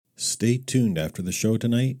Stay tuned after the show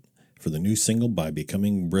tonight for the new single by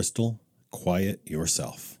Becoming Bristol, Quiet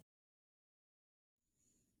Yourself.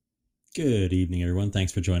 Good evening, everyone.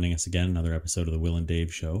 Thanks for joining us again. Another episode of the Will and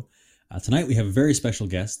Dave Show. Tonight we have very special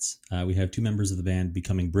guests. We have two members of the band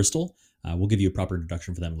Becoming Bristol. We'll give you a proper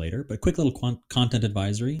introduction for them later, but quick little content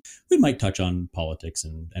advisory. We might touch on politics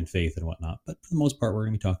and faith and whatnot, but for the most part, we're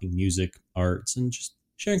going to be talking music, arts, and just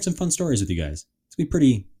sharing some fun stories with you guys. It's going to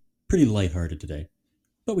be pretty lighthearted today,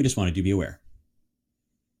 but we just wanted you to be aware.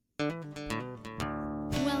 Welcome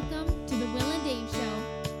to the Will and Dave Show.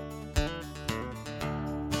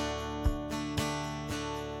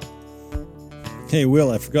 Hey,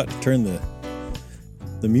 Will, I forgot to turn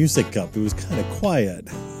the music up. It was kind of quiet.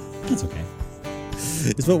 That's okay.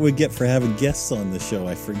 It's what we get for having guests on the show.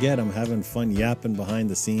 I forget I'm having fun yapping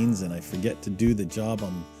behind the scenes, and I forget to do the job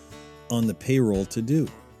I'm on the payroll to do.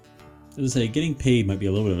 I was going to say, getting paid might be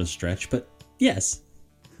a little bit of a stretch, but yes.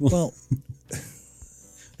 Well,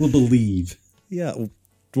 we'll believe. Yeah.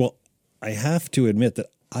 Well, I have to admit that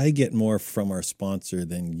I get more from our sponsor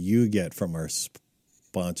than you get from our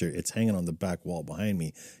sponsor. It's hanging on the back wall behind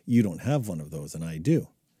me. You don't have one of those, and I do.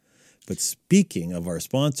 But speaking of our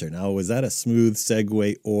sponsor, now, was that a smooth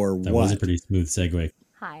segue or what? That was a pretty smooth segue.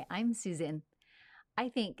 Hi, I'm Susan. I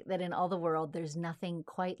think that in all the world, there's nothing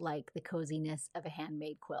quite like the coziness of a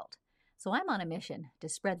handmade quilt. So I'm on a mission to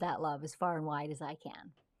spread that love as far and wide as I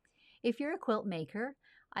can. If you're a quilt maker,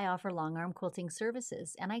 I offer long-arm quilting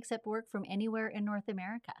services, and I accept work from anywhere in North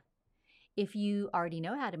America. If you already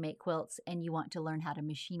know how to make quilts and you want to learn how to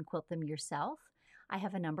machine quilt them yourself, I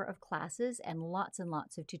have a number of classes and lots of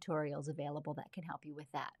tutorials available that can help you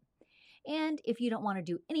with that. And if you don't want to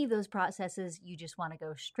do any of those processes, you just want to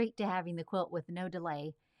go straight to having the quilt with no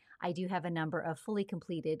delay, I do have a number of fully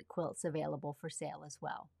completed quilts available for sale as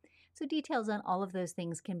well. So details on all of those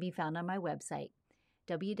things can be found on my website,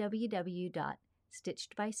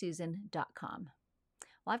 www.stitchedbysusan.com.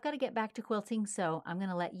 Well, I've got to get back to quilting, so I'm going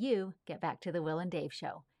to let you get back to the Will and Dave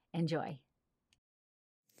Show. Enjoy.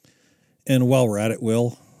 And while we're at it,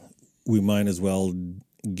 Will, we might as well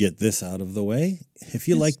get this out of the way. If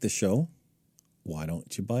you like the show, why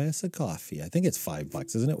don't you buy us a coffee? I think it's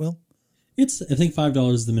 $5, isn't it, Will? I think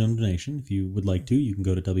 $5 is the minimum donation. If you would like to, you can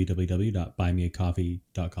go to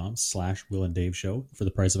www.buymeacoffee.com/Will and Dave Show. For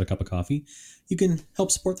the price of a cup of coffee, you can help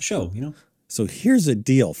support the show, you know? So here's a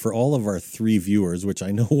deal for all of our 3 viewers, which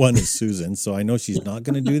I know one is Susan, so I know she's not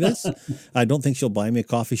going to do this. I don't think she'll buy me a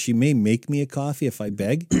coffee. She may make me a coffee if I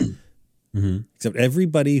beg. Mm-hmm. Except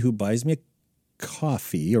everybody who buys me a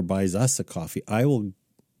coffee or buys us a coffee, I will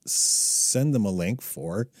send them a link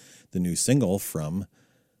for the new single from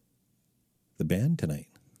the band tonight.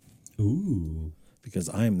 Ooh. Because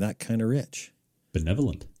I am that kind of rich.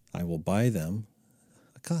 Benevolent. I will buy them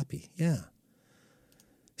a copy. Yeah.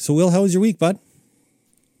 So, Will, how was your week, bud?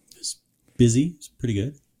 It's busy. It's pretty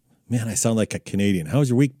good. Man, I sound like a Canadian. How was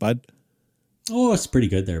your week, bud? Oh, it's pretty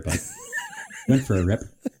good there, bud. Went for a rip.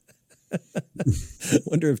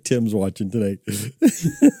 Wonder if Tim's watching tonight.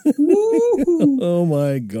 Oh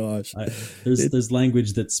my gosh. There's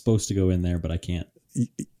language that's supposed to go in there, but I can't.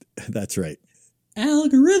 That's right.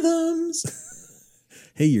 Algorithms.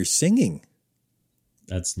 Hey, you're singing.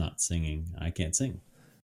 That's not singing. I can't sing.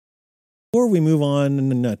 Before we move on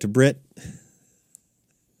to Britt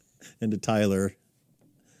and to Tyler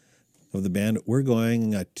of the band, we're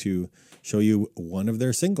going to show you one of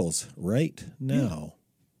their singles right now.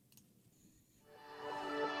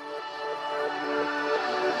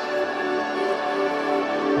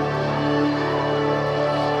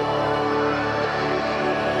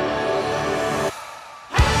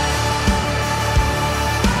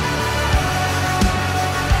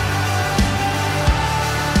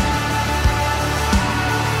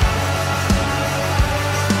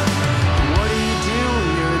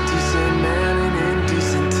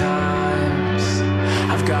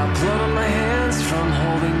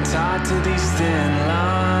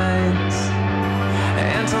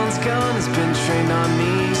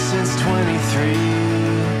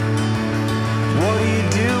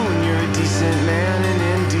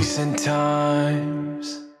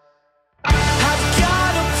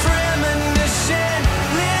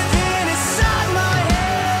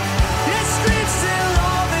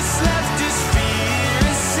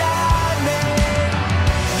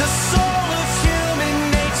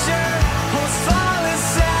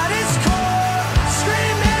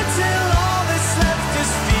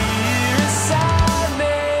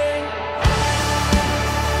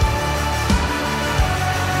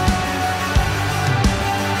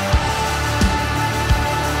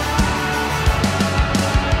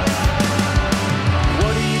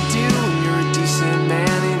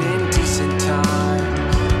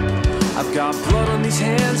 these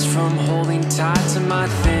hands from holding tight to my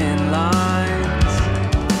thin lines.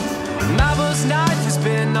 My boss knife has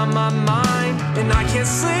been on my mind, and I can't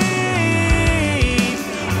sleep.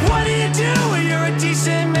 What do you do when you're a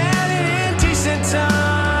decent man in indecent times?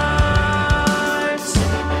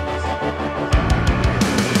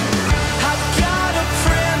 I've got a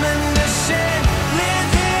premonition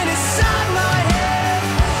living inside my head.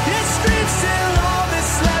 It screams till all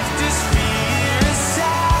that's left is fear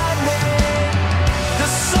inside me. The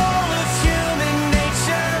soul of human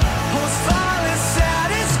nature holds violence at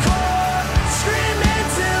its core. Screaming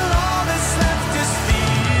till all that's left is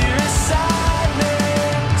fear inside me.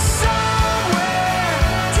 Somewhere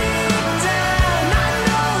deep down, I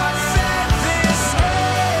know I felt this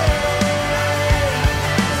ache.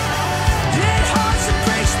 It hurts and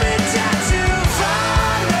breaks me down to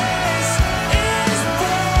violence. Is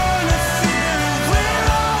born of fear, we're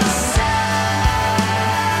all the same.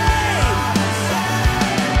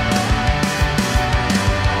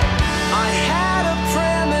 I had a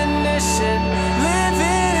premonition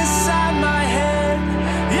living inside my head.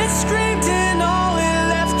 It screamed and all it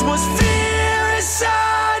left was fear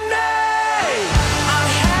inside me. I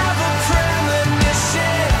have a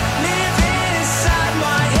premonition living inside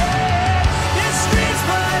my head. It screams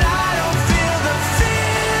but I don't feel the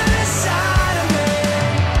fear inside of me.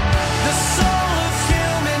 The soul of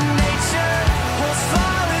human nature holds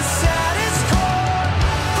violence at its core,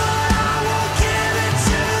 but I won't give in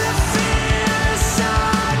to the fear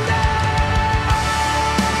inside me.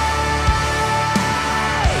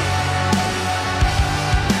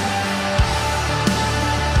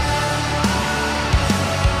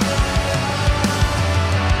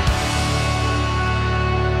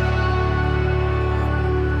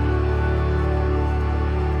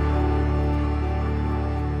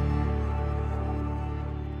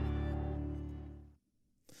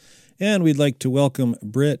 And we'd like to welcome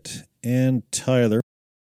Britt and Tyler.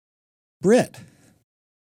 Britt.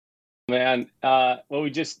 Man, well, we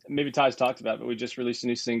just, maybe Ty's talked about it, but we just released a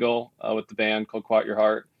new single with the band called Quiet Your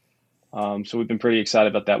Heart. So we've been pretty excited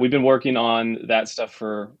about that. We've been working on that stuff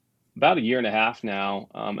for about a year and a half now.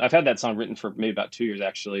 I've had that song written for maybe about 2 years,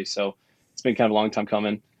 actually. So it's been kind of a long time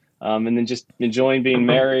coming. And then just enjoying being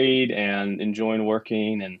married and enjoying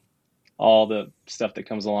working and all the stuff that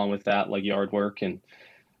comes along with that, like yard work and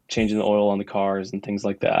changing the oil on the cars and things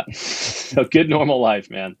like that. So good normal life,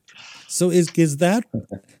 man. So is that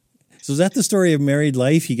the story of married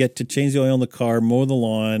life? You get to change the oil in the car, mow the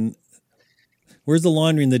lawn. Where's the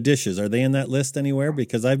laundry and the dishes? Are they in that list anywhere?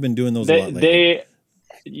 Because I've been doing those a lot lately.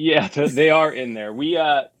 They are in there. We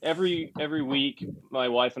every week, my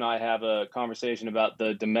wife and I have a conversation about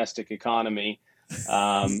the domestic economy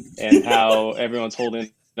and how everyone's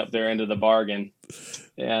holding up their end of the bargain.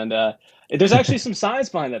 And there's actually some science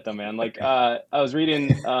behind that, though, man. Like I was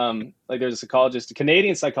reading, like there's a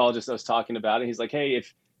Canadian psychologist I was talking about, and he's like, hey,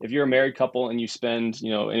 if you're a married couple and you spend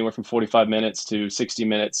anywhere from 45 minutes to 60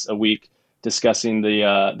 minutes a week discussing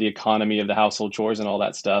the economy of the household chores and all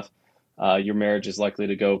that stuff, your marriage is likely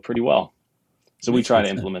to go pretty well. So we try to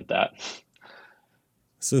implement that.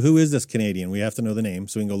 So who is this Canadian? We have to know the name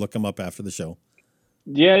so we can go look him up after the show.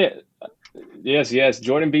 Yeah. Yes.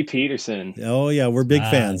 Jordan B. Peterson. Oh, yeah. We're big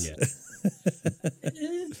fans. Yes.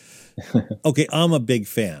 Okay, I'm a big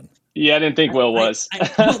fan. Yeah, I didn't think Will was.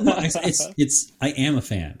 I am a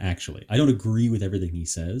fan, actually. I don't agree with everything he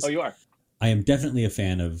says. Oh, you are? I am definitely a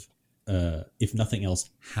fan of, if nothing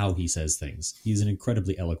else, how he says things. He's an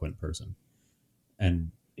incredibly eloquent person.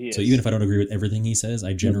 And so even if I don't agree with everything he says,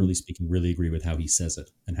 I generally speaking really agree with how he says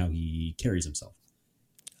it and how he carries himself.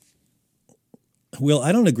 Well,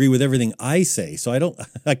 I don't agree with everything I say, so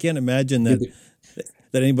I can't imagine that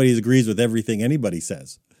anybody agrees with everything anybody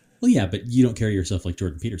says. Well, yeah, but you don't carry yourself like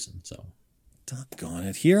Jordan Peterson, so. Doggone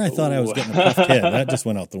it. Here I thought I was getting a puff kid. That just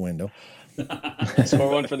went out the window.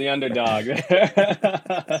 Score one for the underdog.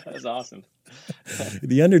 That's awesome.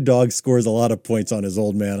 The underdog scores a lot of points on his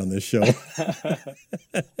old man on this show.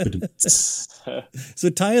 So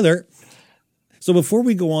Tyler, before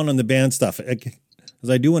we go on the band stuff, because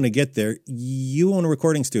I do want to get there, you own a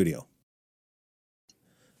recording studio.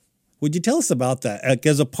 Would you tell us about that?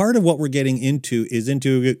 Because a part of what we're getting into is in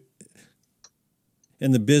the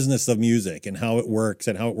business of music and how it works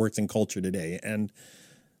in culture today. And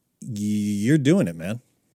you're doing it, man.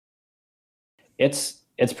 It's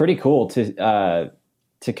pretty cool to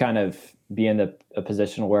kind of be in a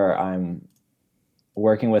position where I'm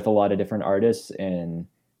working with a lot of different artists. And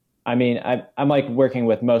I mean, I'm like working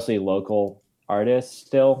with mostly local artists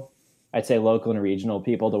still. I'd say local and regional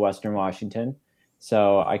people to Western Washington.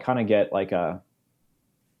 So I kind of get like I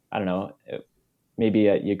don't know, maybe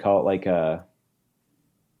you call it like a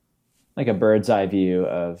like a bird's eye view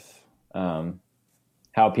of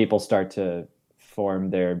how people start to form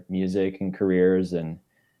their music and careers. And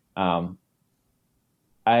um,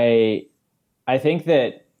 I I think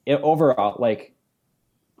that overall, like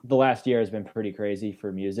the last year has been pretty crazy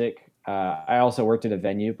for music. I also worked at a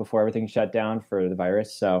venue before everything shut down for the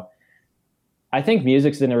virus, so I think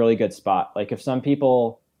music's in a really good spot. Like if some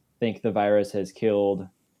people think the virus has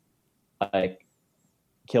like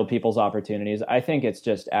killed people's opportunities, I think it's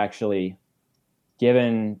just actually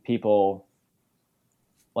given people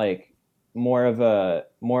like more of a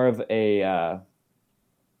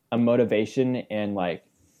motivation and like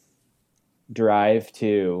drive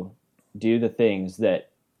to do the things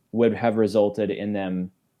that would have resulted in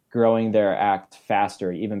them growing their act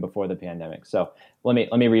faster even before the pandemic. So let me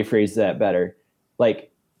rephrase that better.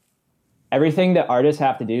 Like everything that artists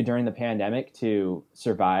have to do during the pandemic to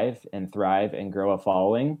survive and thrive and grow a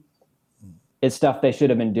following is stuff they should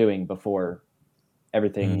have been doing before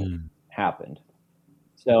everything happened.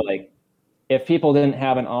 So like if people didn't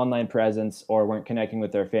have an online presence or weren't connecting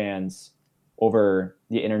with their fans over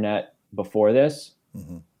the internet before this,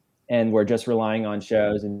 and were just relying on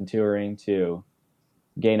shows and touring to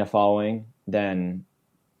gain a following, then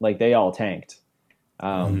like they all tanked.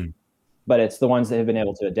 But it's the ones that have been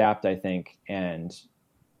able to adapt, I think, and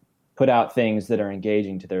put out things that are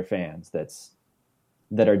engaging to their fans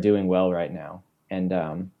that are doing well right now. And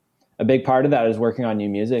a big part of that is working on new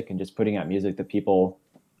music and just putting out music that people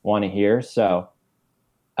want to hear. So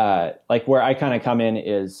like where I kind of come in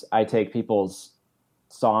is I take people's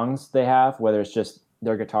songs they have, whether it's just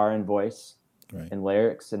their guitar and voice, right, and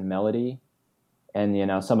lyrics and melody. And, you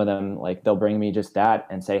know, some of them, like, they'll bring me just that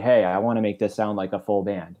and say, hey, I want to make this sound like a full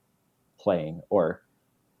band playing. Or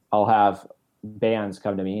I'll have bands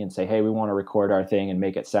come to me and say, hey, we want to record our thing and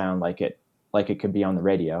make it sound like it could be on the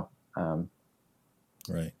radio.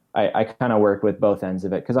 Right. I kind of work with both ends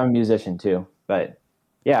of it because I'm a musician too. But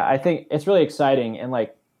yeah, I think it's really exciting. And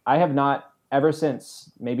like, I have not, ever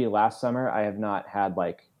since maybe last summer, I have not had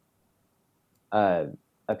like a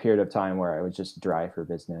period of time where I was just dry for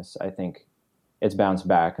business. I think it's bounced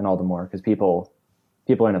back, and all the more because people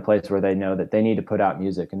are in a place where they know that they need to put out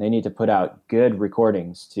music and they need to put out good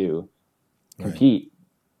recordings to compete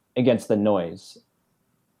against the noise.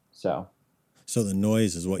 So the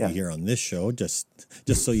noise is what you hear on this show. Just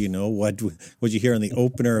so you know, what you hear on the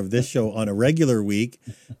opener of this show on a regular week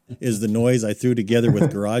is the noise I threw together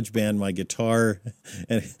with GarageBand, my guitar,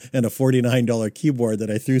 and a $49 keyboard that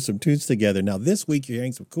I threw some tunes together. Now this week you're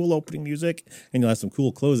hearing some cool opening music and you'll have some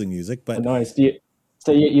cool closing music. But the noise.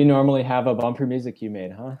 So you normally have a bumper music you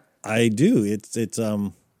made, huh? I do. It's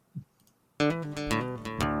Oh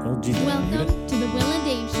geez. Welcome to the Will and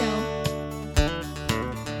Dave Show.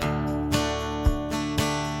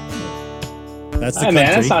 That's the country.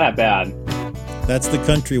 Man, that's not that bad. That's the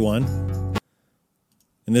country one.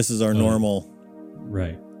 And this is our normal.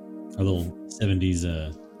 Right. Our little 70s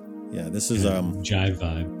yeah, this is jive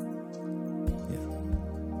vibe.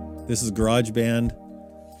 Yeah. This is GarageBand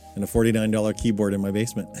and a $49 keyboard in my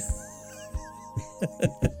basement.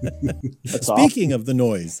 Speaking of the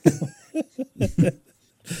noise.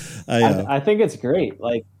 I think it's great.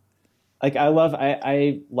 Like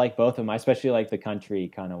I like both of them. I especially like the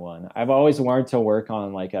country kind of one. I've always wanted to work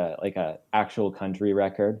on like a actual country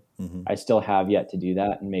record. Mm-hmm. I still have yet to do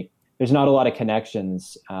that and there's not a lot of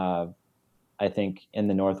connections, I think, in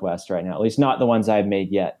the Northwest right now, at least not the ones I've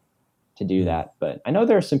made yet to do that. But I know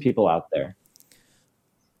there are some people out there.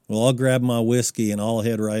 Well, I'll grab my whiskey and I'll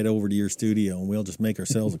head right over to your studio and we'll just make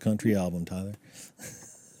ourselves a country album, Tyler.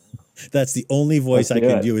 That's the only voice I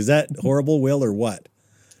can do. Is that horrible, Will, or what?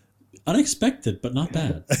 Unexpected, but not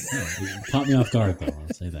bad. Yeah, it caught me off guard, though.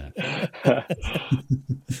 I'll say that.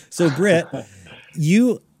 So, Britt,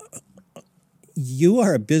 you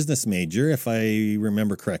are a business major, if I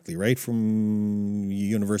remember correctly, right? From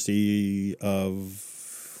University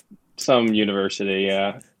of... Some university,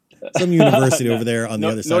 yeah. Some university over there on the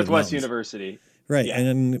other side of the Northwest mountains. University. Right. Yeah.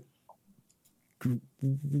 And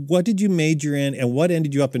what did you major in and what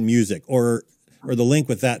ended you up in music or the link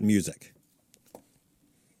with that music?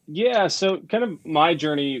 Yeah, so kind of my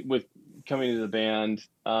journey with coming into the band,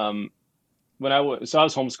 when I was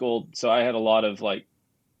homeschooled, so I had a lot of like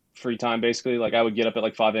free time basically. Like I would get up at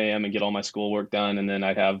like 5 a.m. and get all my schoolwork done, and then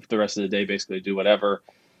I'd have the rest of the day basically to do whatever.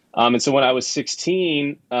 And so when I was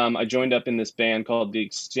 16, I joined up in this band called The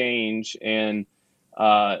Exchange, and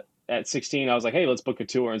at 16, I was like, hey, let's book a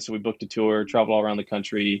tour. And so we booked a tour, traveled all around the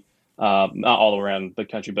country, not all around the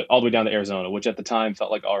country, but all the way down to Arizona, which at the time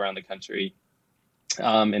felt like all around the country.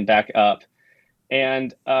 And back up.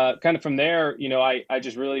 And kind of from there, you know, I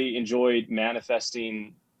just really enjoyed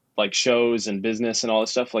manifesting like shows and business and all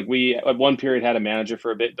this stuff. Like we at one period had a manager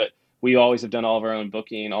for a bit, but we always have done all of our own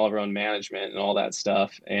booking, all of our own management and all that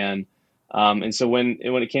stuff. And so when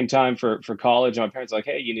it came time for college, my parents were like,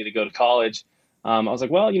 hey, you need to go to college. I was like,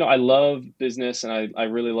 well, I love business and I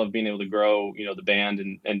really love being able to grow, the band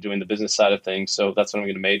and doing the business side of things. So that's what I'm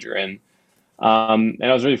going to major in. And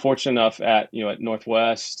I was really fortunate enough at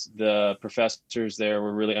Northwest, the professors there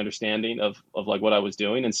were really understanding of like what I was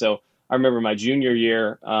doing. And so I remember my junior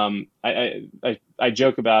year, I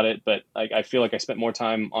joke about it, but I feel like I spent more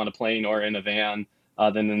time on a plane or in a van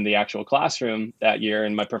than in the actual classroom that year.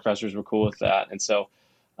 And my professors were cool with that. And so,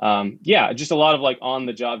 just a lot of like on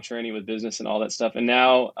the job training with business and all that stuff. And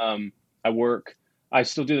now I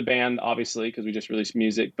still do the band, obviously, because we just released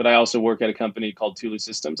music, but I also work at a company called Tulu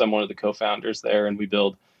Systems. I'm one of the co-founders there, and we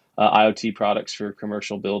build IoT products for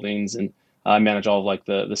commercial buildings, and I manage all of like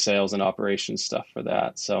the sales and operations stuff for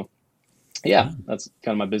that. So yeah, that's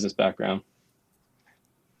kind of my business background.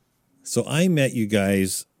 So I met you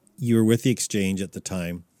guys, you were with the Exchange at the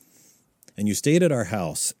time, and you stayed at our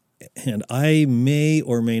house, and I may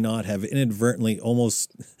or may not have inadvertently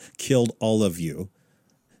almost killed all of you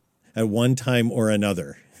at one time or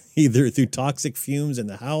another, either through toxic fumes in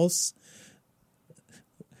the house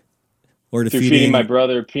or to feeding my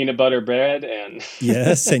brother peanut butter bread. And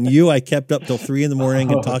yes, and I kept up till 3 a.m.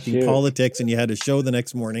 and talking politics, and you had a show the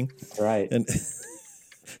next morning. Right. And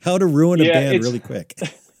how to ruin a band really quick.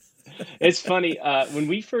 It's funny. When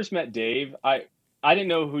we first met Dave, I didn't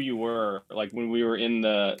know who you were. Like when we were in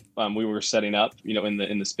we were setting up, in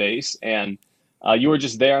the space, and you were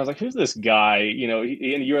just there. I was like, who's this guy? And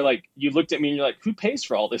you were like, you looked at me and you're like, who pays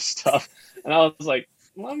for all this stuff? And I was like,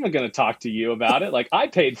 well, I'm not going to talk to you about it. Like I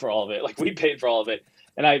paid for all of it. Like we paid for all of it.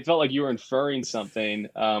 And I felt like you were inferring something,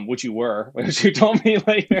 which you were, which you told me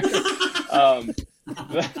later.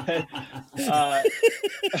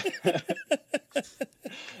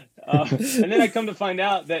 And then I come to find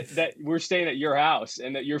out that we're staying at your house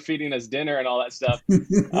and that you're feeding us dinner and all that stuff.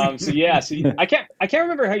 So I can't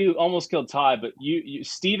remember how you almost killed Todd, but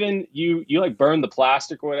Steven, you like burned the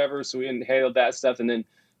plastic or whatever, so we inhaled that stuff. And then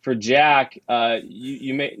for Jack,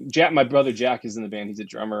 you made Jack. My brother Jack is in the band. He's a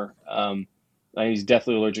drummer. He's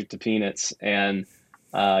deathly allergic to peanuts, and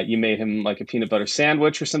you made him like a peanut butter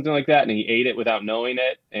sandwich or something like that, and he ate it without knowing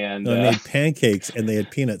it. And I made pancakes, and they had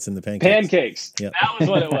peanuts in the pancakes. Pancakes. Yep. That was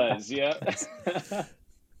what it was. Yeah.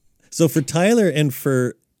 So for Tyler and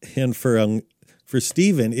for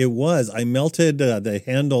Steven, I melted the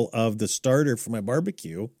handle of the starter for my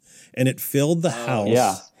barbecue, and it filled the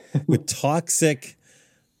house with toxic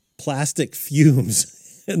plastic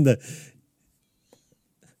fumes. And I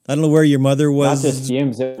don't know where your mother was. Not just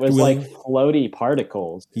fumes. It was like floaty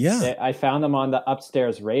particles. Yeah. I found them on the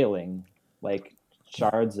upstairs railing, like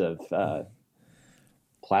shards of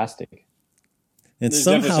plastic. And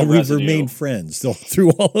somehow we've remained friends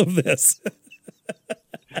through all of this.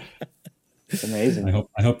 It's amazing.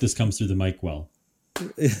 I hope this comes through the mic well.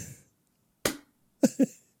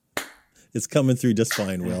 It's coming through just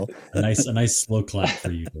fine, Will. A nice slow clap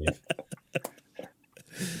for you, Dave.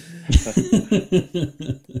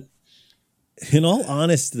 In all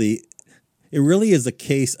honesty, it really is a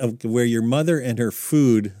case of where your mother and her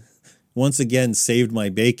food once again saved my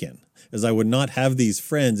bacon, as I would not have these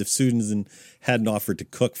friends if Susan hadn't offered to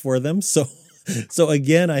cook for them. So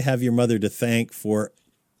again, I have your mother to thank for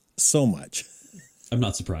so much. I'm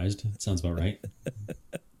not surprised. It sounds about right.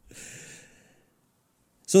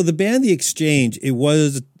 So the band The Exchange,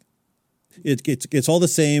 it's all the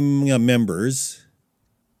same members.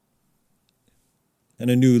 And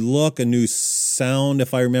a new look, a new sound,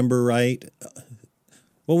 if I remember right.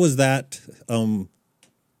 What was that? What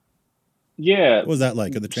was that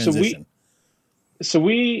like, the transition? So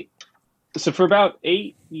for about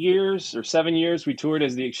 8 years or 7 years, we toured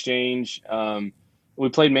as The Exchange. We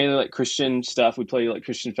played mainly like Christian stuff. We played like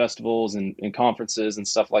Christian festivals and conferences and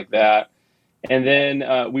stuff like that. And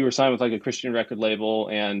then we were signed with like a Christian record label.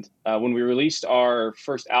 And when we released our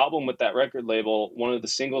first album with that record label, one of the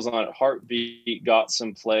singles on it, Heartbeat, got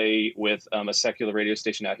some play with a secular radio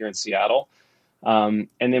station out here in Seattle. And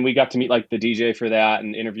then we got to meet like the DJ for that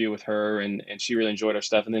and interview with her, and she really enjoyed our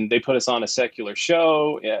stuff. And then they put us on a secular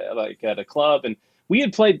show like at a club, and we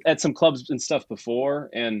had played at some clubs and stuff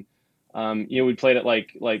before. And, we played at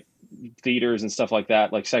like theaters and stuff like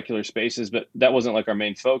that, like secular spaces, but that wasn't like our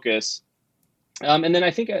main focus. And then I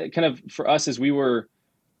think kind of for us as the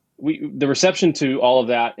reception to all of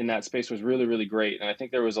that in that space was really, really great. And I think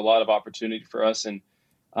there was a lot of opportunity for us. And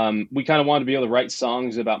we kind of wanted to be able to write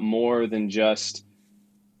songs about more than just,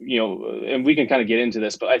 and we can kind of get into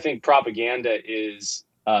this, but I think propaganda is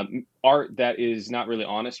art that is not really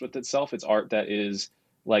honest with itself. It's art that is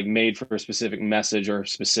like made for a specific message or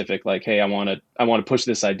specific, like, hey, I want to push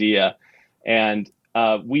this idea. And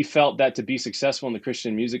we felt that to be successful in the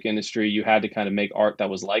Christian music industry, you had to kind of make art that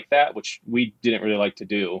was like that, which we didn't really like to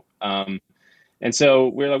do. And so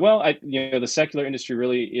we're like, well, the secular industry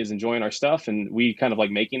really is enjoying our stuff, and we kind of like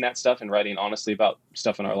making that stuff and writing honestly about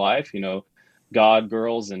stuff in our life, God,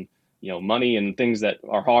 girls, and money and things that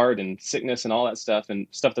are hard, and sickness and all that stuff, and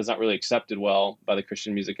stuff that's not really accepted well by the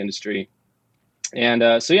Christian music industry.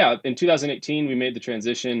 And so yeah, in 2018 we made the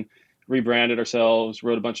transition, rebranded ourselves,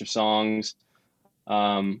 wrote a bunch of songs,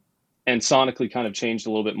 and sonically kind of changed a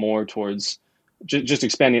little bit more towards just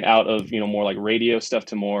expanding out of more like radio stuff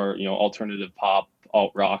to more alternative pop,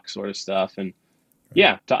 alt rock sort of stuff. And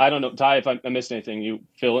yeah, I don't know, Ty, if I missed anything, you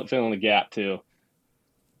fill in the gap too.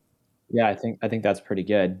 Yeah, I think that's pretty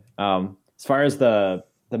good. As far as the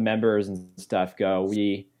members and stuff go,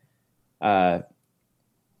 we at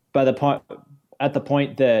the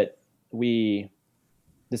point that we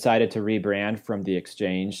decided to rebrand from the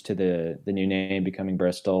Exchange to the new name, Becoming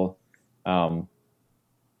Bristol,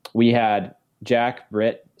 we had Jack,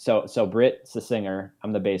 Britt. So Britt's the singer.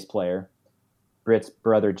 I'm the bass player. Britt's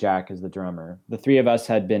brother Jack is the drummer. The three of us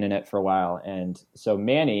had been in it for a while, and so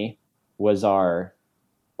Manny was our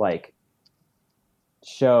like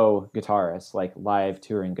show guitarist, like live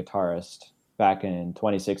touring guitarist back in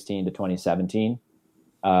 2016 to 2017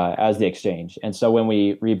 as the Exchange. And so when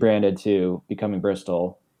we rebranded to Becoming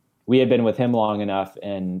Bristol, we had been with him long enough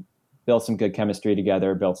and built some good chemistry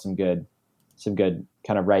together, built some good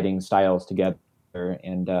kind of writing styles together.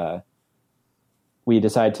 And we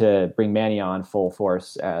decided to bring Manny on full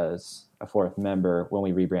force as a fourth member when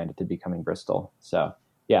we rebranded to Becoming Bristol. So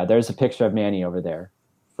yeah, there's a picture of Manny over there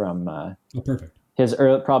from perfect.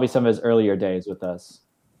 Probably some of his earlier days with us.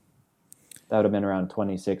 That would have been around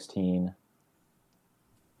 2016.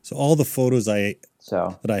 So all the photos that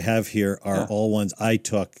I have here are all ones I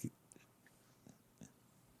took,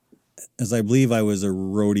 as I believe I was a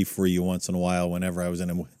roadie for you once in a while whenever I was in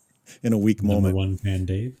a weak moment. Number one fan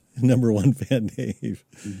Dave. Number one fan Dave.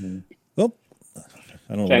 Mm-hmm. Oh,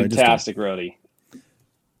 I don't know. Fantastic roadie.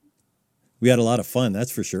 We had a lot of fun,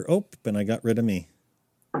 that's for sure. Oh, and I got rid of me.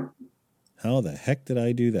 How the heck did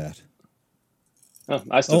I do that? Oh,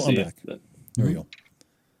 I still see I'm back. But... There we go.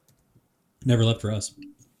 Never left for us.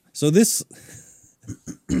 So this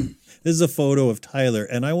is a photo of Tyler,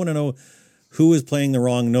 and I want to know who is playing the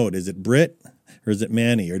wrong note. Is it Britt or is it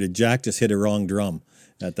Manny, or did Jack just hit a wrong drum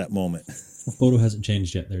at that moment? Photo hasn't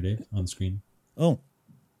changed yet there, Dave, on screen. Oh.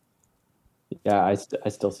 Yeah, I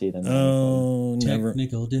still see them. Oh, never.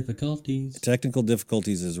 Technical difficulties. Technical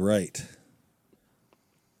difficulties is right.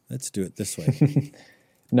 Let's do it this way.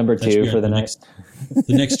 Number two for the night.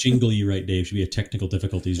 The next jingle you write, Dave, should be a technical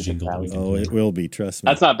difficulties jingle. It will be. Trust me.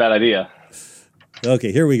 That's not a bad idea.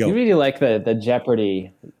 Okay, here we go. You really like the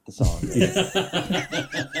Jeopardy song.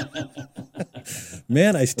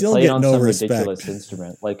 Man, I still get no some respect. Ridiculous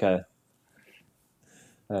instrument, like a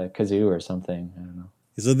kazoo or something. I don't know.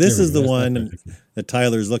 So this is the one that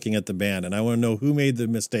Tyler's looking at the band, and I want to know who made the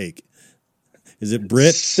mistake. Is it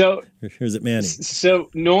Britt? Or is it Manny? So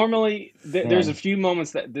normally there's a few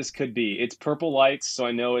moments that this could be. It's Purple Lights, so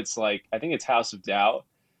I know it's like, I think it's House of Doubt.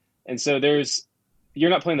 And so you're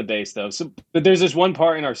not playing the bass though. So, but there's this one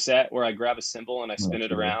part in our set where I grab a cymbal and I spin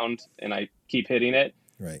it around and I keep hitting it.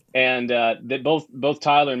 Right. And that both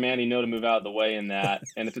Tyler and Manny know to move out of the way in that.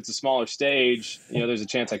 And if it's a smaller stage, there's a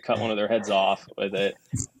chance I cut one of their heads off with it.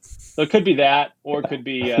 So it could be that, or it could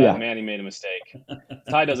be Manny made a mistake.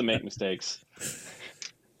 Ty doesn't make mistakes.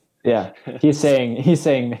 Yeah, he's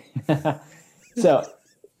saying. So,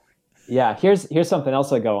 yeah. Here's something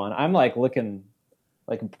else I go on. I'm like looking,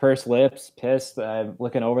 like pursed lips, pissed. I'm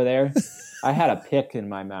looking over there. I had a pick in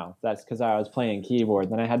my mouth. That's because I was playing keyboard.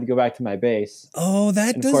 Then I had to go back to my bass. Oh,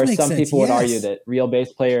 that and does make sense. Of course, some people would argue that real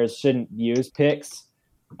bass players shouldn't use picks.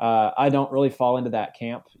 I don't really fall into that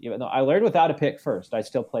camp. Even though I learned without a pick first, I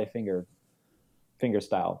still play finger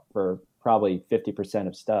style for probably 50%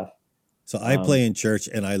 of stuff. So I play in church,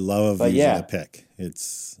 and I love using a pick.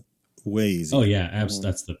 It's way easier. Oh yeah,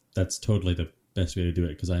 that's totally the best way to do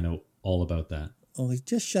it, because I know all about that. Oh,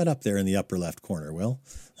 just shut up there in the upper left corner, Will.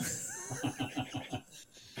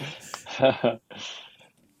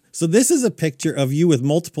 So this is a picture of you with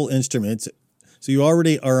multiple instruments. So you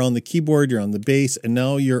already are on the keyboard, you're on the bass, and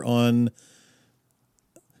now you're on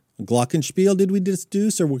glockenspiel. Did we just do?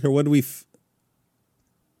 So what do we?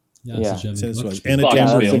 And a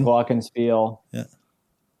tambourine. Glockenspiel. Yeah.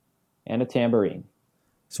 And a tambourine.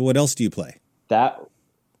 So what else do you play?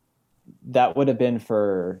 that would have been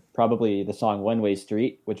for probably the song One Way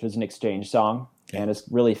Street, which was an Exchange song. Okay. And it's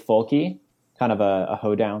really folky, kind of a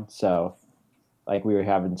hoedown. So like we were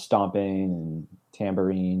having stomping and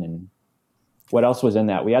tambourine, and what else was in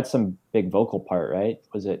that? We had some big vocal part, right?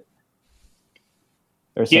 Was it?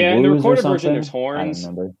 Yeah, in the recorded version, there's horns. I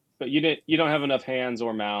don't remember. But you don't have enough hands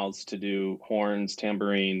or mouths to do horns,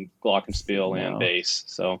 tambourine, glockenspiel, and bass.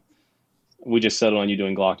 So we just settled on you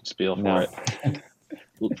doing glockenspiel for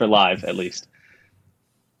it, for live at least.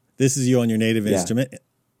 This is you on your native instrument,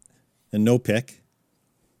 and no pick.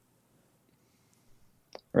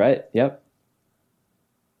 Right. Yep.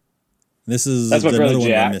 This is another one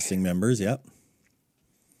of our missing members. Yep.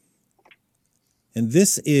 And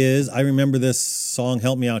this is, I remember this song.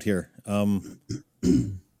 Help me out here.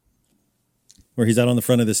 Where he's out on the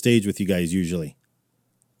front of the stage with you guys usually.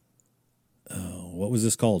 Oh, what was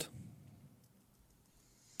this called?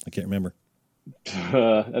 I can't remember.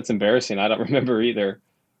 That's embarrassing. I don't remember either.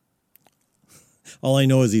 All I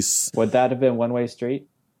know is Would that have been One Way Street?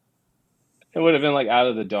 It would have been like Out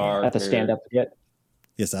of the Dark. At the stand up yet?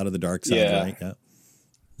 Yes, Out of the Dark sounds right. Yeah.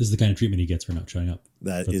 This is the kind of treatment he gets for not showing up.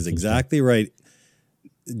 That is exactly right.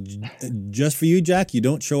 Just for you, Jack, you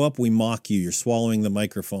don't show up, we mock you. You're swallowing the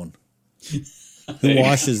microphone. Who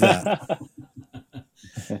washes that?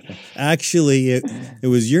 Actually, it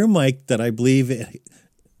was your mic that I believe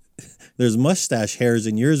there's mustache hairs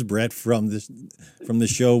in yours, Brett, from the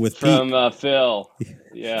show with Pete. From Phil.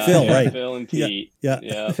 Yeah. Phil, right. Phil and Pete.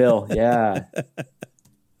 Yeah. Phil, yeah.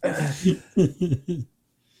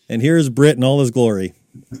 And here's Britt in all his glory.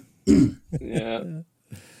 Yeah.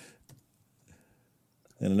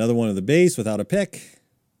 And another one of the bass without a pick.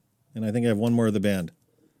 And I think I have one more of the band.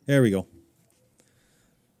 There we go.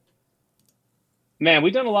 Man,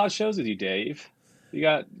 we've done a lot of shows with you, Dave. You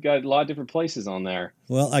got a lot of different places on there.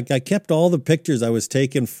 Well, I kept all the pictures I was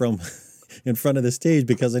taking from in front of the stage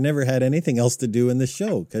because I never had anything else to do in the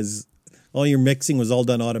show because all your mixing was all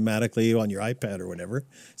done automatically on your iPad or whatever.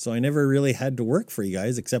 So I never really had to work for you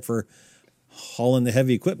guys except for hauling the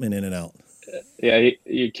heavy equipment in and out. Yeah,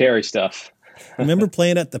 you carry stuff. Remember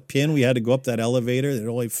playing at the Pin? We had to go up that elevator that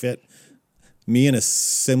only fit me and a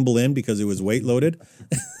cymbal in because it was weight loaded.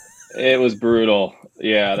 It was brutal.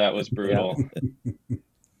 Yeah, that was brutal. Yeah.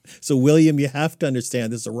 So, William, you have to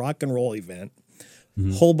understand this is a rock and roll event,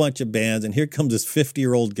 whole bunch of bands, and here comes this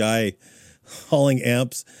 50-year-old guy hauling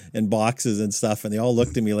amps and boxes and stuff, and they all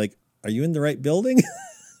looked at me like, are you in the right building?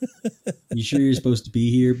 You sure you're supposed to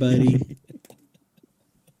be here, buddy?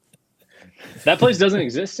 That place doesn't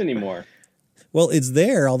exist anymore. Well, it's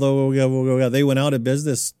there, although they went out of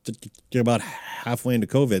business about halfway into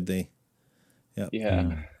COVID.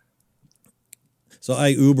 Yeah. So I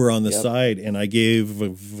Uber on the side, and I gave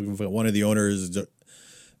one of the owners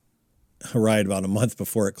a ride about a month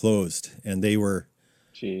before it closed, and they were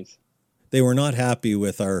not happy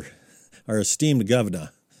with our esteemed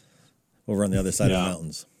governor over on the other side of the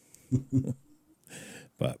mountains.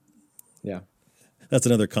 But that's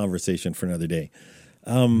another conversation for another day.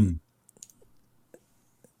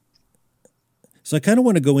 So I kind of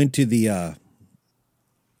want to go into the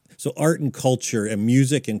so art and culture and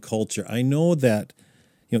music and culture. I know that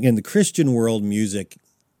in the Christian world, music,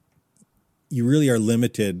 you really are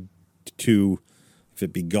limited to if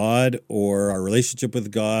it be God or our relationship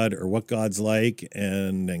with God or what God's like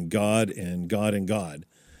and God and God and God.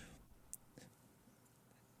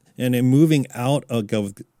 And in moving out of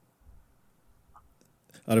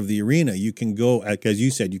the arena, you can go, as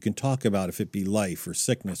you said, you can talk about if it be life or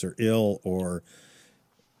sickness or ill or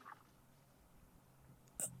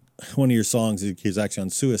one of your songs is actually on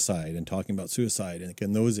suicide and talking about suicide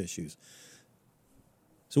and those issues.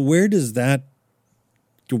 So where does that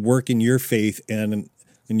work in your faith and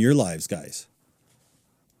in your lives, guys?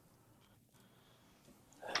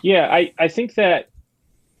 Yeah, I think that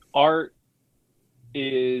art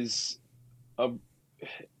is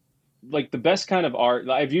like the best kind of art.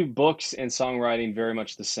 I view books and songwriting very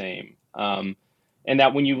much the same. And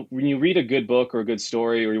that when you read a good book or a good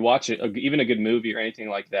story or you watch it, even a good movie or anything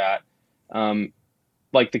like that,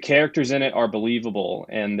 like the characters in it are believable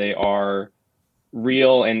and they are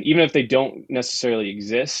real. And even if they don't necessarily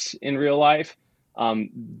exist in real life,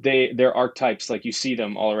 they're archetypes, like you see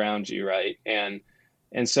them all around you, right? And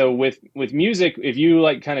so with music, if you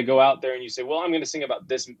like kind of go out there and you say, well, I'm going to sing about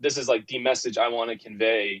this is like the message I want to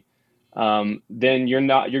convey, then you're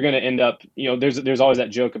going to end up, there's always that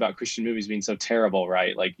joke about Christian movies being so terrible,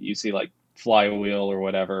 right? Like you see like Flywheel or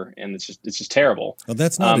whatever, and it's just terrible. Well,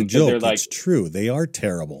 that's not a joke. It's true. They are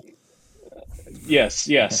terrible. Yes.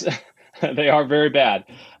 They are very bad.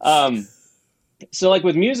 So like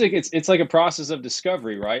with music, it's like a process of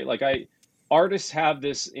discovery, right? Like artists have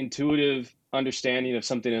this intuitive understanding of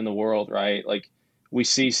something in the world, right? Like we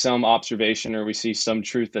see some observation or we see some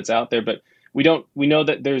truth that's out there, but we know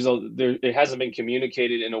that it hasn't been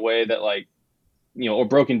communicated in a way that like, or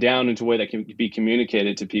broken down into a way that can be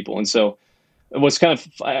communicated to people. And so what's kind of,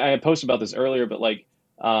 I posted about this earlier, but like,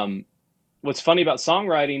 what's funny about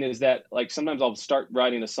songwriting is that like sometimes I'll start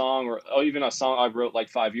writing a song or even a song I wrote like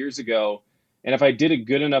 5 years ago. And if I did a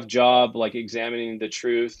good enough job, like examining the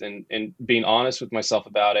truth and being honest with myself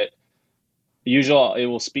about it, usually it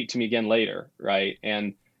will speak to me again later. Right.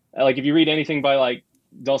 And like, if you read anything by like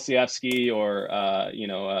Dostoevsky or,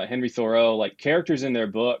 Henry Thoreau, like characters in their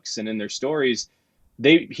books and in their stories,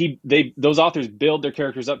 those authors build their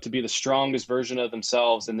characters up to be the strongest version of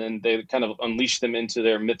themselves, and then they kind of unleash them into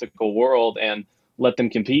their mythical world and let them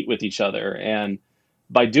compete with each other. And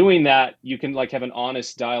by doing that, you can like have an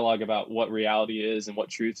honest dialogue about what reality is and what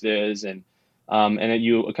truth is, and then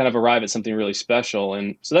you kind of arrive at something really special.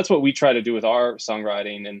 And so that's what we try to do with our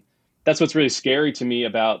songwriting, and that's what's really scary to me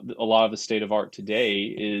about a lot of the state of art today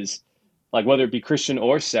is like whether it be Christian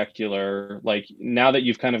or secular. Like now that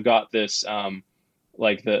you've kind of got this.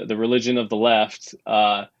 Like the religion of the left,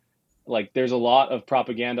 like there's a lot of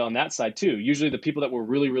propaganda on that side too. Usually the people that were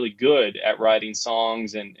really, really good at writing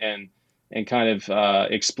songs and kind of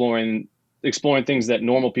exploring things that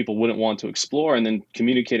normal people wouldn't want to explore and then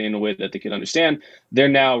communicating in a way that they could understand, they're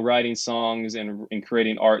now writing songs and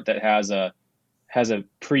creating art that has a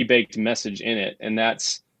pre-baked message in it. And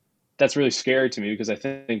that's really scary to me, because I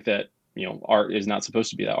think that, art is not supposed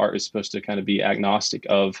to be that. Art is supposed to kind of be agnostic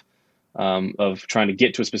of trying to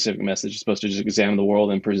get to a specific message. It's supposed to just examine the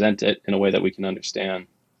world and present it in a way that we can understand.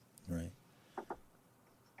 Right.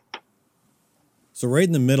 So right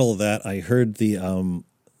in the middle of that, I heard the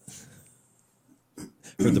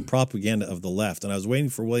propaganda of the left, and I was waiting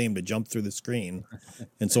for William to jump through the screen,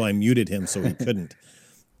 and so I muted him so he couldn't.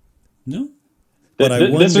 No.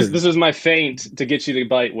 But this was my feint to get you to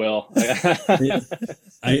bite, Will.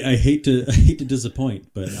 I hate to disappoint,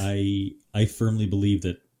 but I firmly believe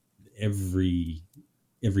that every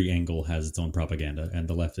angle has its own propaganda, and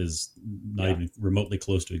the left is not even remotely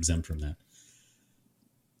close to exempt from that.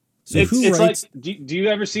 So it's like, do you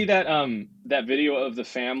ever see that that video of the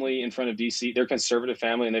family in front of DC? They're a conservative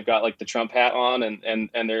family, and they've got like the Trump hat on, and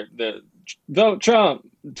they're vote Trump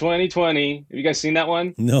 2020. Have you guys seen that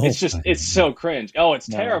one? No. It's so cringe. Oh, it's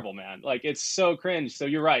terrible, man. Like it's so cringe. So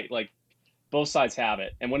you're right. Like both sides have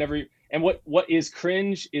it, and what is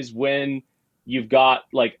cringe is when you've got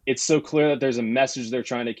like, it's so clear that there's a message they're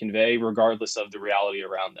trying to convey regardless of the reality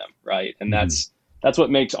around them. Right. And that's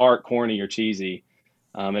what makes art corny or cheesy.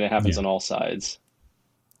 And it happens on all sides.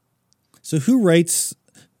 So who writes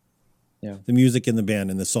the music in the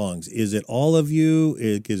band and the songs? Is it all of you?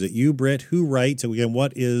 Is it you, Britt? Who writes? And again,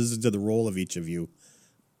 what is the role of each of you?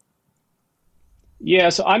 Yeah.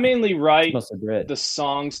 So I mainly write the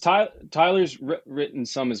songs. Tyler's written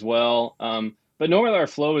some as well. But normally our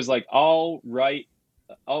flow is like I'll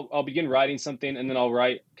begin writing something, and then I'll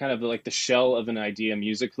write kind of like the shell of an idea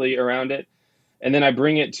musically around it, and then I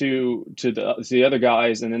bring it to the other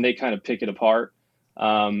guys, and then they kind of pick it apart,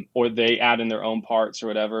 or they add in their own parts or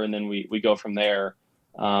whatever, and then we go from there.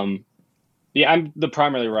 I'm the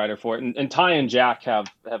primary writer for it, and Ty and Jack have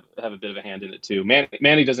a bit of a hand in it too.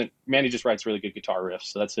 Manny just writes really good guitar riffs,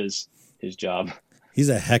 so that's his job. He's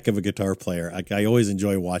a heck of a guitar player. I always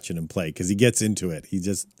enjoy watching him play because he gets into it. He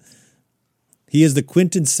is the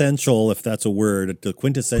quintessential, if that's a word,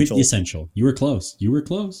 quintessential. You were close.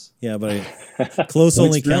 Yeah, but close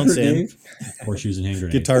only counts in horseshoes and hand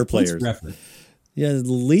grenades. Guitar players. Yeah,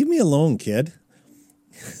 leave me alone, kid.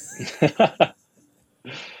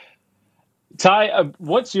 Ty,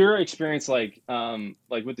 what's your experience like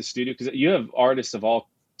with the studio? Because you have artists of all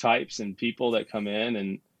types and people that come in,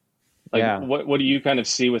 and what do you kind of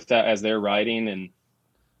see with that as they're writing? And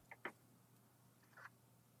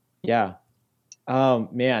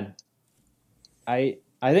man, I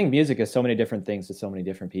think music is so many different things to so many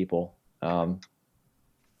different people.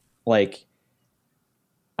 Like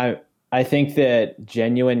I think that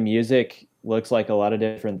genuine music looks like a lot of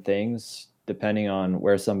different things depending on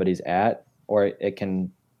where somebody's at, or it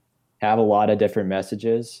can have a lot of different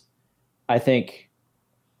messages. I think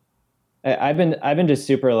I've been just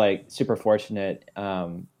super fortunate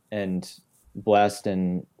and blessed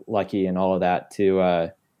and lucky and all of that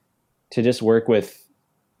to just work with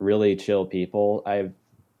really chill people. I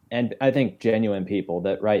think genuine people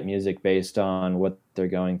that write music based on what they're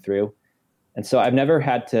going through. And so I've never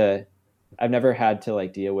had to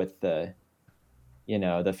like deal with the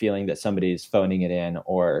feeling that somebody's phoning it in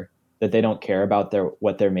or that they don't care about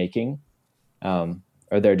what they're making, or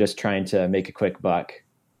they're just trying to make a quick buck.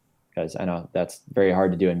 Because I know that's very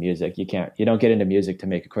hard to do in music. You don't get into music to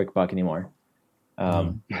make a quick buck anymore.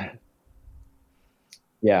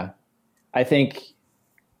 Yeah, I think,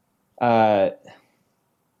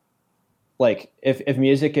 like if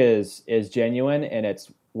music is genuine and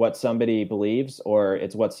it's what somebody believes, or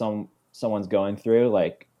it's what someone's going through,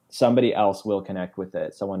 like somebody else will connect with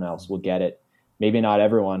it. Someone else will get it. Maybe not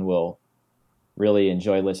everyone will really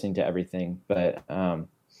enjoy listening to everything, but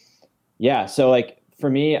yeah. So like for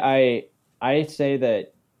me, I say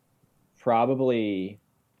that probably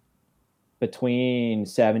between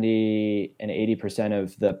 70 and 80%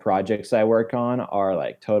 of the projects I work on are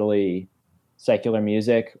like totally secular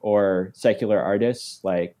music or secular artists.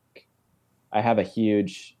 Like I have a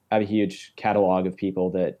huge catalog of people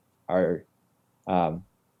that are,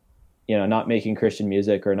 not making Christian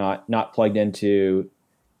music, or not plugged into,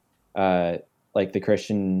 like the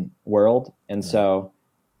Christian world. And so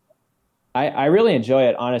I really enjoy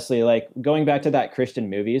it, honestly. Like going back to that Christian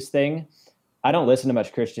movies thing, I don't listen to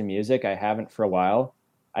much Christian music. I haven't for a while.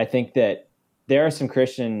 I think that there are some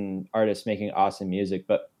Christian artists making awesome music,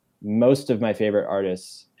 but most of my favorite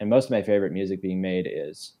artists and most of my favorite music being made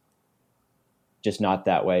is just not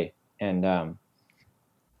that way. And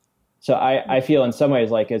so I feel in some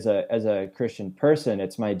ways like as a Christian person,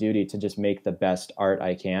 it's my duty to just make the best art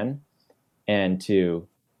I can, and to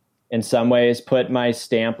in some ways put my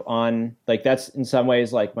stamp on, like that's in some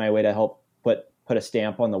ways like my way to help put a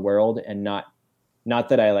stamp on the world, and not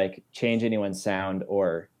that I like change anyone's sound,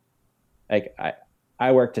 or like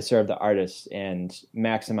I work to serve the artists and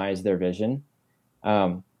maximize their vision.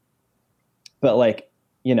 But like,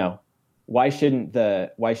 why shouldn't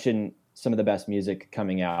some of the best music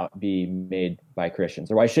coming out be made by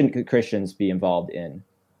Christians? Or why shouldn't Christians be involved in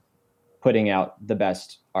putting out the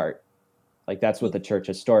best art? Like that's what the church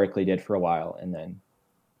historically did for a while. And then,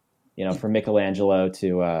 from Michelangelo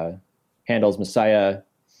to Handel's Messiah,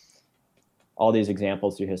 all these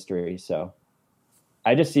examples through history. So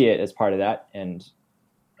I just see it as part of that. And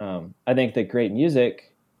I think that great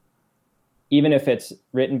music, even if it's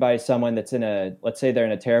written by someone that's let's say they're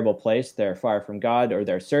in a terrible place, they're far from God, or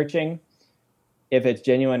they're searching, if it's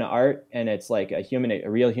genuine art and it's like a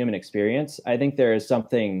real human experience, I think there is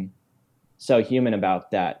something so human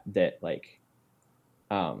about that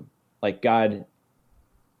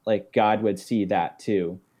God would see that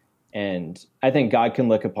too. And I think God can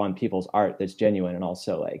look upon people's art that's genuine and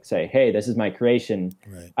also like say, hey, this is my creation.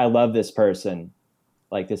 Right. I love this person.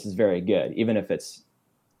 Like, this is very good. Even if it's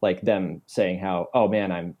like them saying how, oh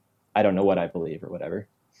man, I don't know what I believe or whatever.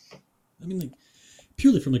 I mean, like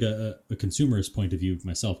purely from like a consumerist point of view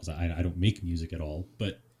myself, because I don't make music at all,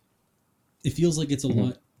 but it feels like it's a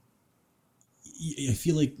lot. I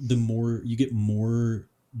feel like the more you get more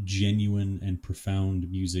genuine and profound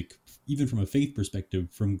music, even from a faith perspective,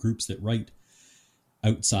 from groups that write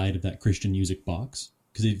outside of that Christian music box,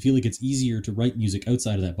 because I feel like it's easier to write music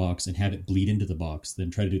outside of that box and have it bleed into the box than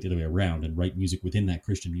try to do it the other way around and write music within that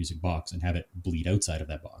Christian music box and have it bleed outside of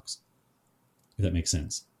that box, if that makes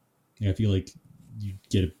sense. I feel like you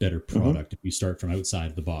get a better product if you start from outside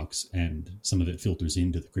of the box and some of it filters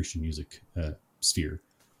into the Christian music sphere.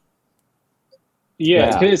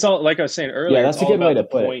 Yeah, it's all, like I was saying earlier. Yeah, that's a good way to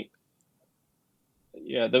put it.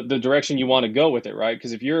 Yeah, the direction you want to go with it, right?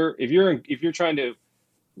 Because if you're trying to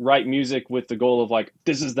write music with the goal of like,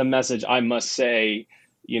 this is the message I must say,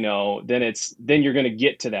 then you're going to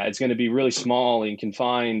get to that. It's going to be really small and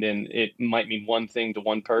confined, and it might mean one thing to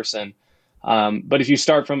one person. But if you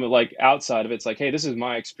start from like outside of it, it's like, hey, this is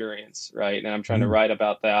my experience, right? And I'm trying to write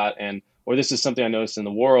about that, or this is something I noticed in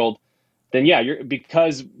the world. Then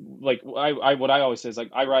because like what I always say is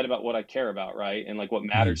like, I write about what I care about, right? And like what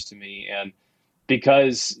matters to me. And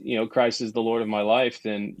because, Christ is the Lord of my life,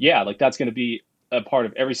 then like that's going to be a part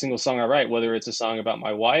of every single song I write, whether it's a song about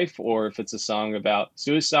my wife, or if it's a song about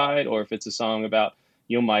suicide, or if it's a song about,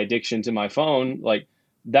 my addiction to my phone, like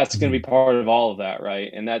that's going to be part of all of that. Right.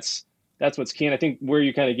 And that's what's key. And I think where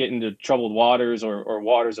you kind of get into troubled waters or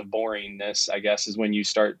waters of boringness, I guess, is when you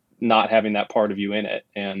start not having that part of you in it.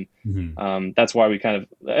 And that's why we kind of,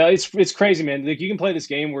 it's crazy, man. Like you can play this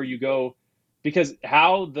game where you go, because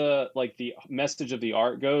how the message of the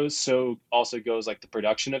art goes, so also goes like the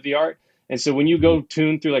production of the art. And so when you go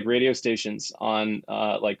tune through like radio stations on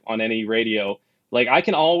any radio, like I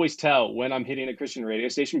can always tell when I'm hitting a Christian radio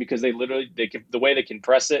station, because the way they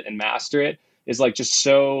compress it and master it is like just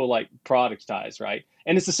so like productized, right?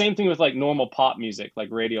 And it's the same thing with like normal pop music, like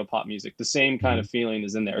radio pop music. The same kind of feeling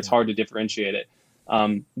is in there. It's hard to differentiate it.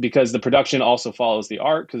 because the production also follows the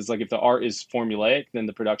art. Because like if the art is formulaic, then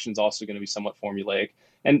the production is also going to be somewhat formulaic,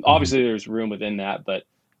 and obviously there's room within that. But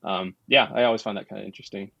yeah, I always find that kind of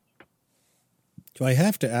interesting. So I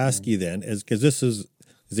have to ask you then, because this is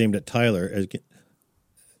aimed at Tyler,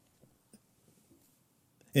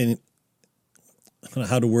 and I don't know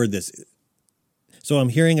how to word this. So I'm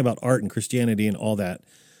hearing about art and Christianity and all that.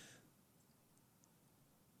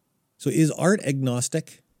 So is art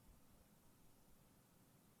agnostic?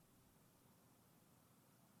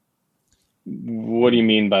 What do you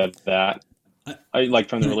mean by that? Like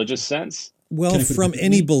from the religious sense? Well, from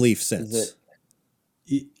any belief sense.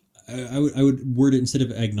 I would word it, instead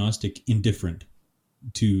of agnostic, indifferent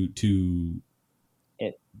to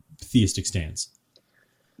theistic stance.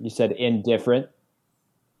 You said indifferent?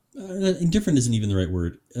 Indifferent isn't even the right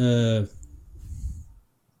word. I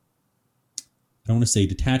don't want to say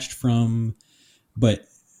detached from, but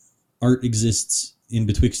art exists in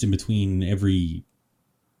between every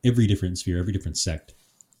different sphere, every different sect.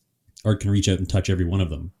 Art can reach out and touch every one of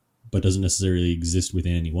them, but doesn't necessarily exist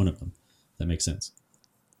within any one of them. If that makes sense.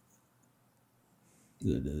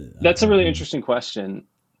 That's a really interesting question.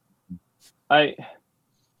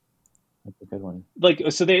 That's a good one. Like,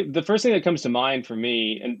 so the first thing that comes to mind for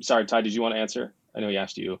me, and sorry, Ty, did you want to answer? I know he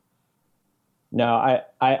asked you. No,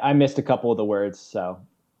 I missed a couple of the words, so.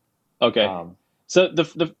 Okay. So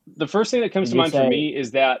the first thing that comes to mind for me is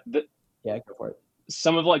that yeah, go for it.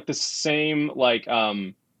 Some of like the same like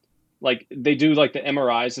they do like the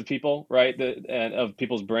MRIs of people, right? Of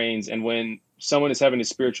people's brains, and when someone is having a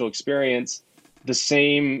spiritual experience, the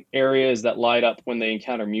same areas that light up when they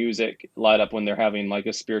encounter music light up when they're having like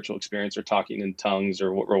a spiritual experience or talking in tongues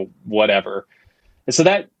or whatever. And so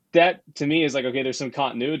that to me is like, okay, there's some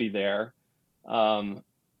continuity there.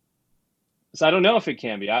 So I don't know if it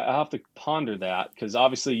can be. I have to ponder that, because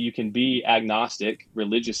obviously you can be agnostic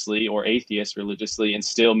religiously or atheist religiously and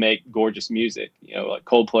still make gorgeous music. You know, like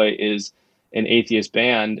Coldplay is an atheist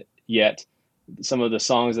band, yet some of the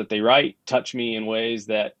songs that they write touch me in ways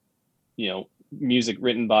that, you know, music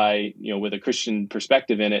written by, you know, with a Christian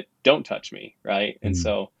perspective in it don't touch me, right? And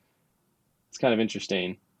so it's kind of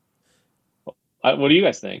interesting. What do you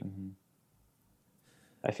guys think?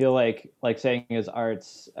 I feel like saying is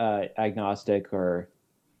art's agnostic or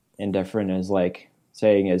indifferent is like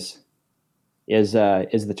saying is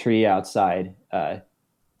the tree outside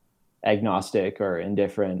agnostic or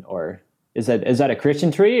indifferent, or is that a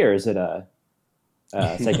Christian tree or is it a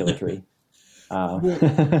secular tree?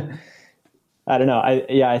 I don't know.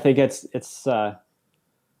 I think it's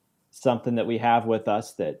something that we have with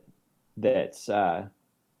us that's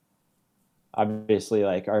obviously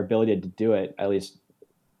like our ability to do it, at least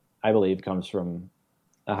I believe, comes from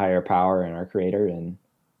a higher power and our creator. And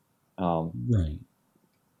right.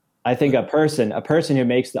 I think a person who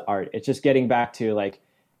makes the art, it's just getting back to like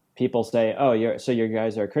people say, oh, you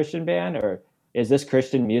guys are a Christian band, or is this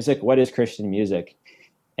Christian music? What is Christian music?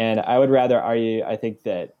 And I would rather argue, I think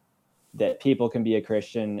that people can be a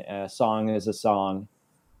Christian. A song is a song,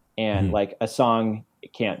 and like a song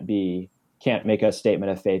can't make a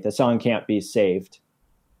statement of faith. A song can't be saved.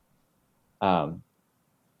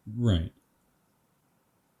 Right.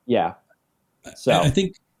 Yeah. So I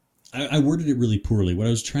think I worded it really poorly. What I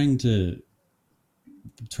was trying to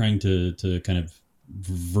kind of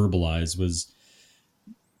verbalize was,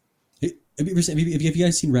 have you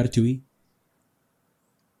guys seen Ratatouille?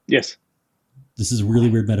 Yes. This is a really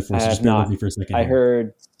weird metaphor, so just bear with me for a second. I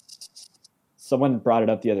heard someone brought it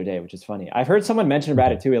up the other day, which is funny. I've heard someone mention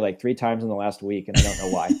Ratatouille like 3 times in the last week, and I don't know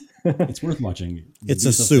why. It's worth watching. It's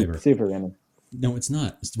a soup. Favor. Super random. No, it's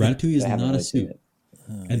not. Ratatouille is not a soup.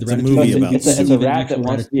 And the movie about it's a rat that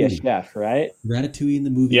wants to be a chef, right? Ratatouille in the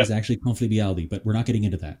movie is actually confidentality, but we're not getting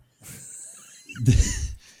into that.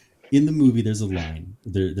 In the movie, there's a line.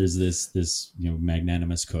 There's this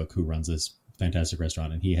magnanimous cook who runs this fantastic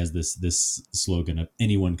restaurant, and he has this slogan of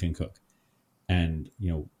anyone can cook. And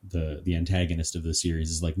the antagonist of the series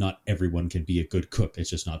is like, not everyone can be a good cook. It's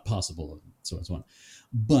just not possible, and so on and so on.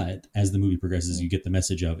 But as the movie progresses, you get the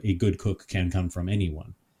message of a good cook can come from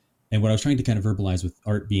anyone. And what I was trying to kind of verbalize with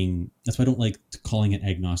art being, that's why I don't like calling it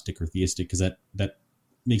agnostic or theistic, because that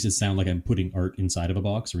makes it sound like I'm putting art inside of a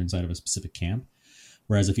box or inside of a specific camp.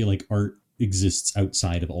 Whereas I feel like art exists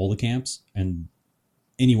outside of all the camps, and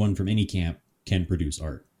anyone from any camp can produce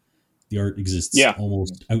art. The art exists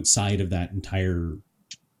almost outside of that entire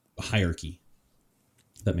hierarchy.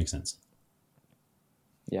 If that makes sense.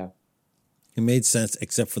 Yeah. It made sense,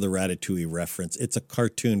 except for the Ratatouille reference. It's a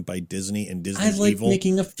cartoon by Disney, and Disney's evil. I like evil,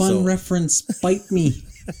 making a fun reference. Bite me.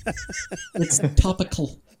 It's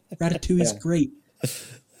topical. Ratatouille is great.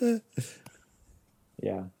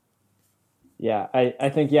 Yeah. I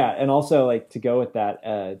think, and also like to go with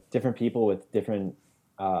that, different people with different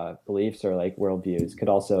beliefs or like worldviews could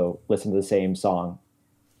also listen to the same song,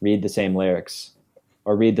 read the same lyrics,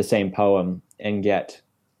 or read the same poem and get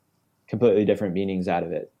completely different meanings out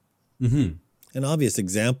of it. Mm-hmm. An obvious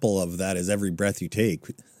example of that is Every Breath You Take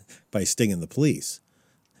by Sting and the Police.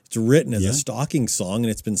 It's written as a stalking song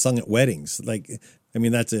and it's been sung at weddings. Like, I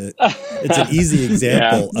mean, it's an easy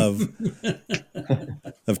example of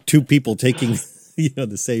two people taking,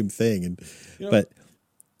 the same thing. But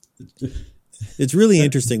it's really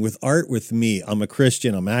interesting with art. With me, I'm a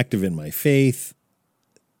Christian. I'm active in my faith.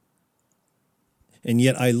 And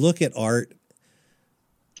yet I look at art,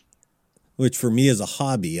 which for me is a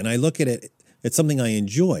hobby, and I look at it, it's something I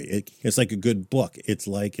enjoy. It's like a good book. It's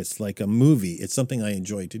like a movie. It's something I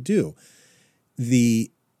enjoy to do.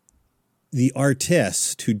 The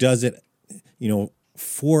artist who does it,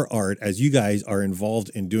 for art, as you guys are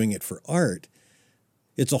involved in doing it for art,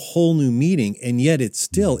 it's a whole new meaning, and yet it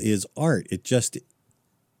still is art. It's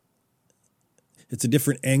a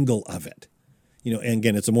different angle of it. And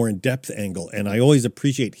again, it's a more in-depth angle. And I always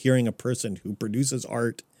appreciate hearing a person who produces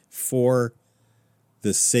art for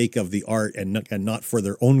the sake of the art and not for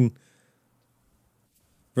their own.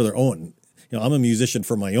 I'm a musician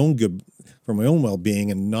for my own good, for my own well-being,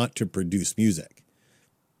 and not to produce music.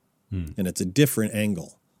 And it's a different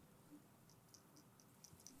angle.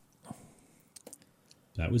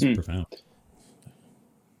 That was profound.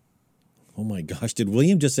 Oh my gosh, did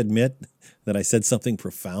William just admit that I said something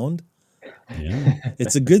profound? Yeah.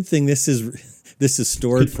 It's a good thing this is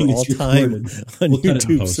stored for all time on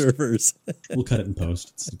YouTube servers. We'll cut it in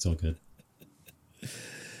post. It's all good.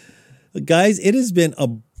 Guys, it has been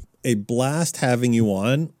a blast having you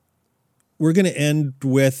on. We're going to end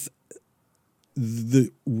with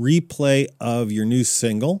the replay of your new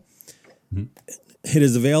single. Mm-hmm. It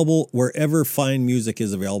is available wherever fine music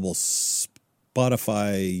is available.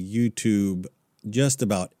 Spotify, YouTube, just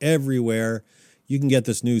about everywhere. You can get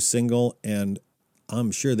this new single, and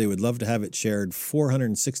I'm sure they would love to have it shared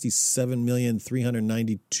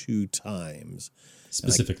 467,392 times.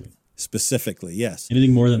 Specifically, yes.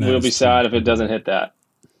 Anything more than that. We'll be sad if it doesn't hit that.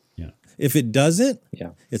 Yeah. If it doesn't,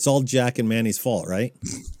 it's all Jack and Manny's fault, right?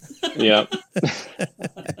 Yeah.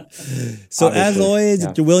 So as always,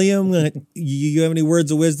 William, you have any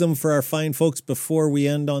words of wisdom for our fine folks before we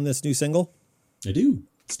end on this new single? I do.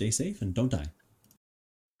 Stay safe and don't die.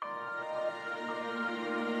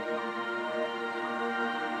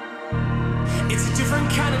 It's a different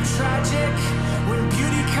kind of tragic when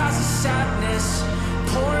beauty causes sadness,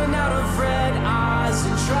 pouring out of red eyes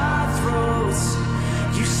and dry throats.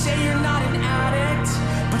 You say you're not an addict,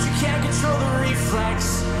 but you can't control the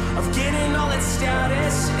reflex of getting all that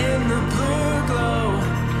status in the blue glow.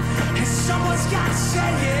 And someone's gotta say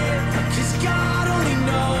it, 'cause God only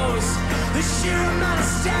knows the sheer amount of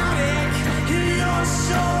static in your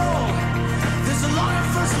soul. There's a longing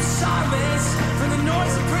for some silence from the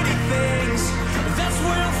noise of pretty things. That's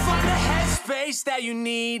where you'll find the headspace that you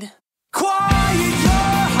need. Quiet.